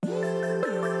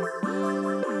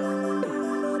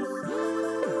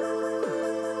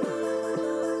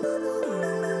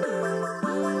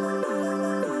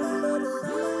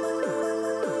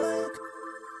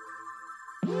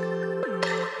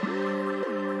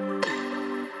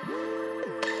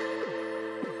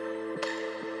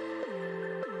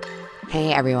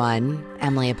Hey everyone,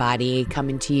 Emily Abadi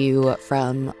coming to you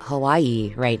from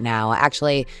Hawaii right now.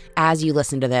 Actually, as you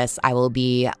listen to this, I will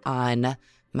be on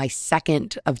my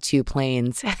second of two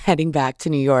planes heading back to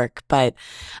New York, but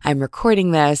I'm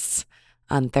recording this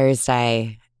on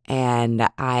Thursday and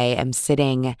I am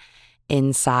sitting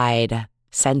inside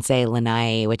Sensei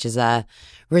Lanai, which is a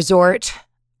resort,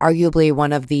 arguably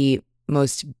one of the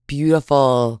most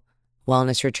beautiful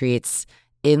wellness retreats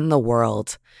in the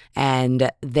world.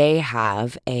 And they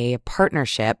have a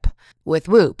partnership with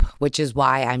Whoop, which is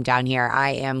why I'm down here.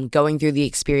 I am going through the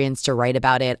experience to write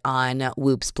about it on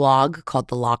Whoop's blog called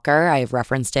The Locker. I have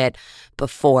referenced it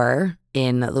before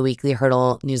in the Weekly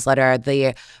Hurdle newsletter.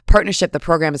 The partnership, the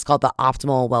program is called the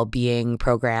Optimal Wellbeing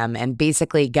Program. And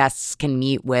basically guests can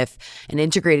meet with an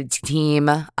integrated team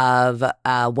of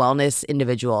wellness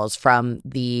individuals, from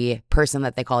the person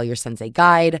that they call your sensei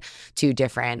guide to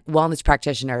different wellness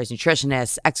practitioners,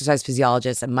 nutritionists, exercise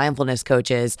physiologists, and mindfulness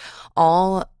coaches,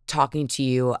 all talking to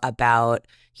you about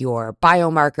your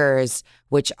biomarkers,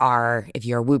 which are, if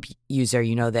you're a Whoop user,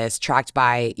 you know this, tracked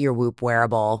by your Whoop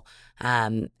wearable,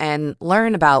 and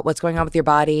learn about what's going on with your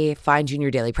body, fine-tune your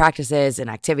daily practices and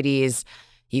activities.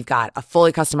 You've got a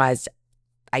fully customized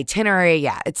itinerary.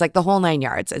 Yeah, it's like the whole 9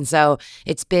 yards. And so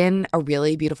it's been a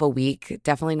really beautiful week.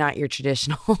 Definitely not your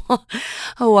traditional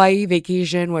Hawaii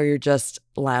vacation where you're just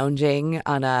lounging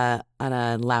on a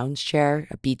lounge chair,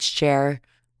 a beach chair,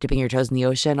 dipping your toes in the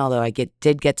ocean. Although I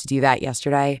did get to do that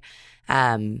yesterday.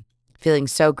 Feeling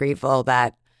so grateful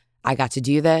that I got to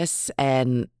do this,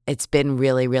 and it's been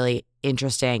really, really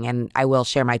interesting. And I will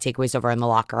share my takeaways over in The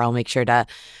Locker. I'll make sure to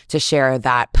share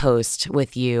that post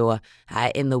with you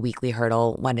in the Weekly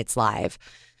Hurdle when it's live.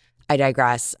 I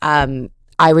digress.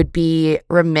 I would be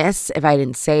remiss if I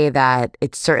didn't say that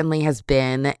it certainly has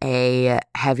been a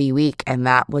heavy week, and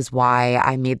that was why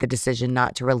I made the decision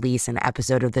not to release an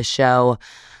episode of the show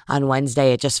on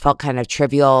Wednesday. It just felt kind of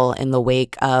trivial in the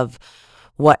wake of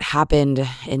what happened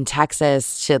in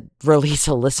Texas to release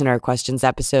a listener questions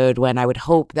episode, when I would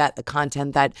hope that the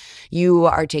content that you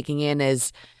are taking in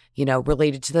is,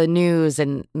 related to the news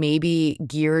and maybe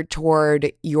geared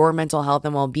toward your mental health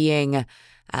and well-being,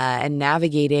 and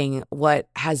navigating what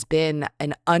has been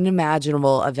an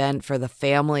unimaginable event for the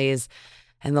families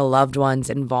and the loved ones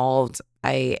involved.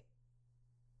 I'm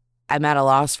at a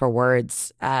loss for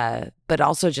words, but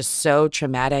also just so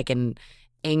traumatic and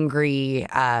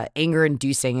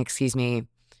anger-inducing,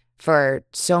 for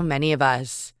so many of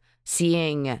us,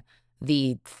 seeing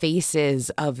the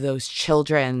faces of those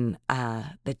children,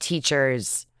 the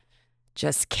teachers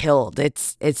just killed.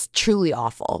 It's truly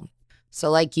awful. So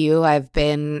like you, I've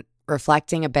been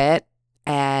reflecting a bit,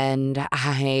 and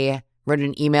I wrote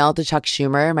an email to Chuck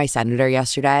Schumer, my senator,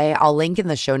 yesterday. I'll link in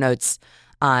the show notes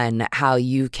on how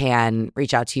you can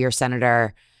reach out to your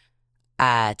senator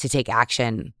to take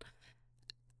action.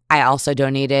 I also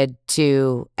donated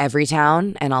to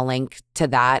Everytown, and I'll link to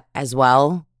that as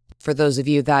well. For those of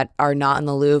you that are not in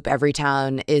the loop,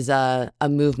 Everytown is a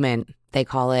movement, they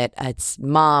call it. It's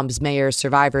moms, mayors,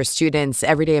 survivors, students,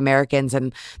 everyday Americans,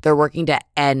 and they're working to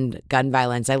end gun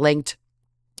violence. I linked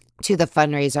to the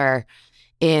fundraiser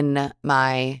in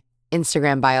my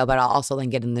Instagram bio, but I'll also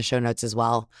link it in the show notes as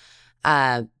well.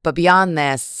 But beyond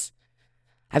this,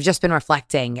 I've just been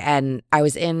reflecting, and I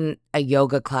was in a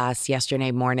yoga class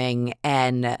yesterday morning,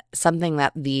 and something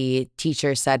that the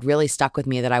teacher said really stuck with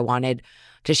me that I wanted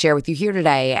to share with you here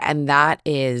today, and that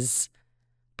is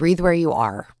breathe where you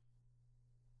are.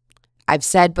 I've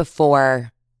said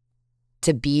before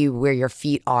to be where your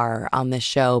feet are on this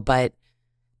show, but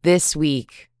this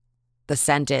week, the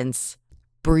sentence,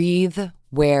 breathe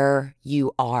where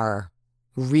you are,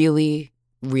 really,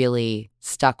 really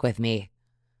stuck with me.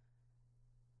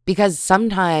 Because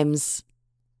sometimes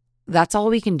that's all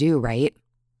we can do, right?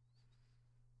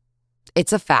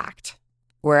 It's a fact.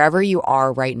 Wherever you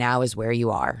are right now is where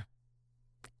you are.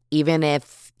 Even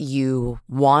if you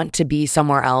want to be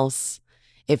somewhere else,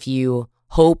 if you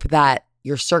hope that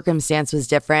your circumstance was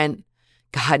different,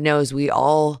 God knows we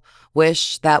all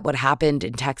wish that what happened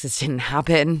in Texas didn't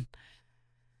happen.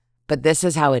 But this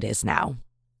is how it is now.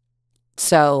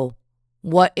 So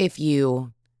what if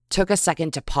you took a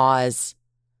second to pause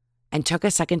and took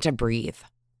a second to breathe?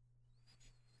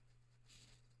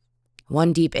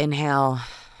 One deep inhale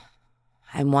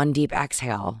and one deep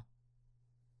exhale.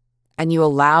 And you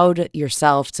allowed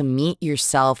yourself to meet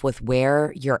yourself with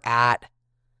where you're at,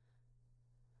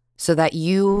 so that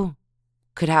you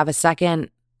could have a second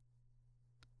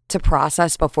to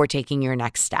process before taking your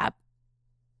next step.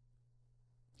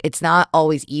 It's not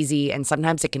always easy, and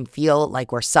sometimes it can feel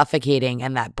like we're suffocating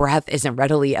and that breath isn't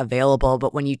readily available.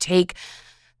 But when you take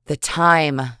the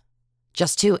time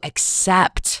just to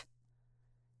accept.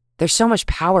 There's so much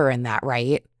power in that,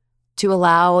 right? To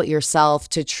allow yourself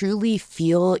to truly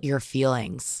feel your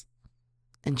feelings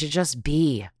and to just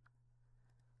be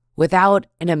without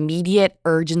an immediate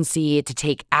urgency to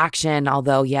take action.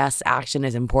 Although, yes, action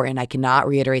is important. I cannot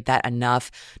reiterate that enough.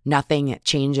 Nothing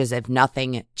changes if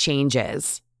nothing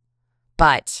changes.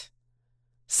 But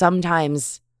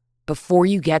sometimes before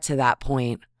you get to that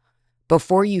point,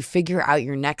 before you figure out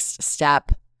your next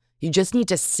step, you just need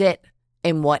to sit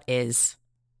in what is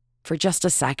for just a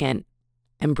second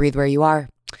and breathe where you are.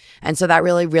 And so that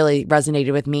really, really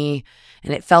resonated with me,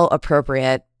 and it felt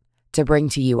appropriate to bring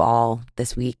to you all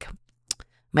this week.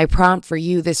 My prompt for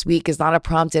you this week is not a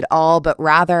prompt at all, but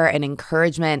rather an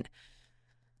encouragement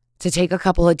to take a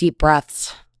couple of deep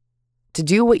breaths, to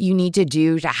do what you need to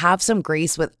do, to have some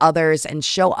grace with others and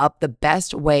show up the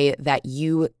best way that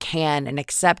you can, and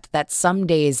accept that some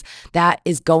days that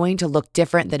is going to look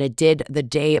different than it did the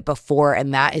day before,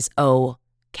 and that is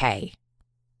okay.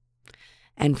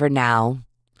 And for now,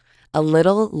 a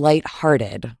little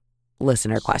lighthearted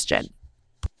listener question.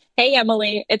 Hey,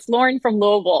 Emily, it's Lauren from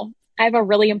Louisville. I have a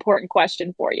really important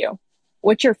question for you.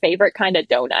 What's your favorite kind of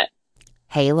donut?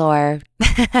 Hey, Laura.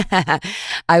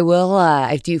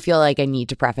 I do feel like I need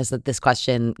to preface that this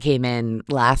question came in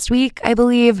last week, I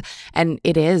believe, and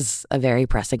it is a very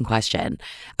pressing question.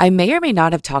 I may or may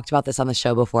not have talked about this on the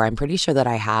show before. I'm pretty sure that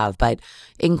I have, but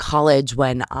in college,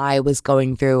 when I was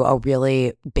going through a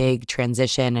really big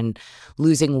transition and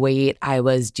losing weight, I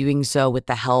was doing so with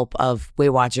the help of Weight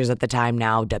Watchers at the time,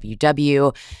 now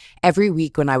WW. Every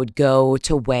week when I would go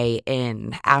to weigh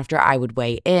in, after I would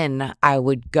weigh in, I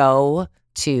would go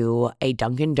to a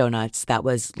Dunkin' Donuts that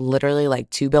was literally like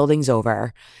 2 buildings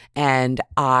over. And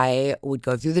I would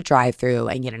go through the drive-thru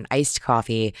and get an iced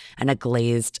coffee and a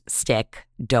glazed stick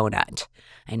donut.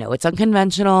 I know it's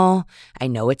unconventional. I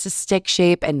know it's a stick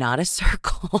shape and not a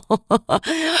circle.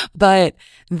 But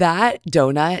that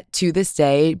donut to this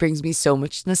day brings me so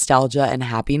much nostalgia and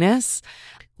happiness,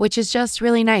 which is just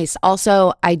really nice.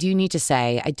 Also, I do need to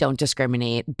say, I don't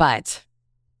discriminate, but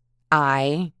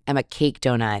I am a cake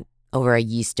donut over a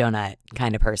yeast donut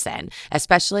kind of person,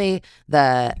 especially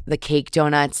the cake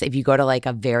donuts. If you go to like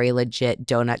a very legit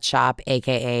donut shop,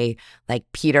 AKA like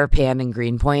Peter Pan and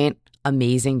Greenpoint,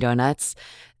 amazing donuts.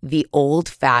 The old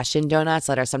fashioned donuts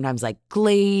that are sometimes like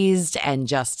glazed and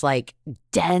just like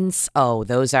dense. Oh,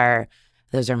 those are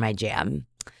my jam.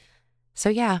 So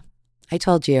yeah, I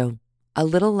told you, a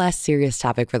little less serious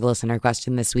topic for the listener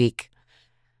question this week.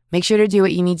 Make sure to do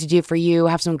what you need to do for you.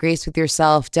 Have some grace with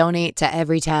yourself. Donate to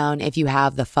Everytown if you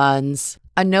have the funds.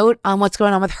 A note on what's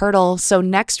going on with Hurdle. So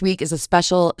next week is a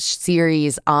special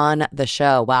series on the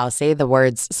show. Wow, say the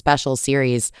words special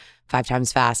series 5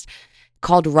 times fast.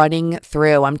 Called Running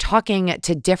Through. I'm talking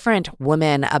to different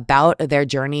women about their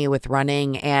journey with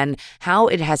running and how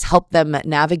it has helped them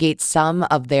navigate some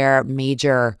of their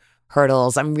major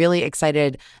hurdles. I'm really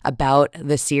excited about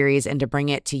the series and to bring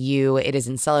it to you. It is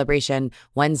in celebration.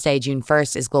 Wednesday, June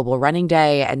 1st is Global Running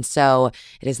Day. And so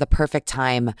it is the perfect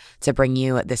time to bring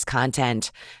you this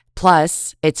content.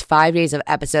 Plus, it's 5 days of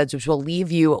episodes, which will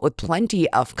leave you with plenty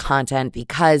of content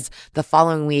because the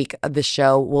following week, the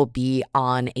show will be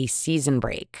on a season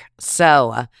break.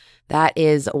 So that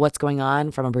is what's going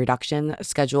on from a production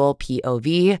schedule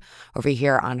POV over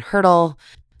here on Hurdle.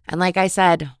 And like I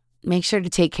said, make sure to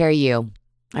take care of you.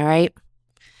 All right?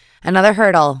 Another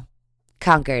hurdle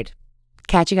conquered.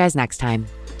 Catch you guys next time.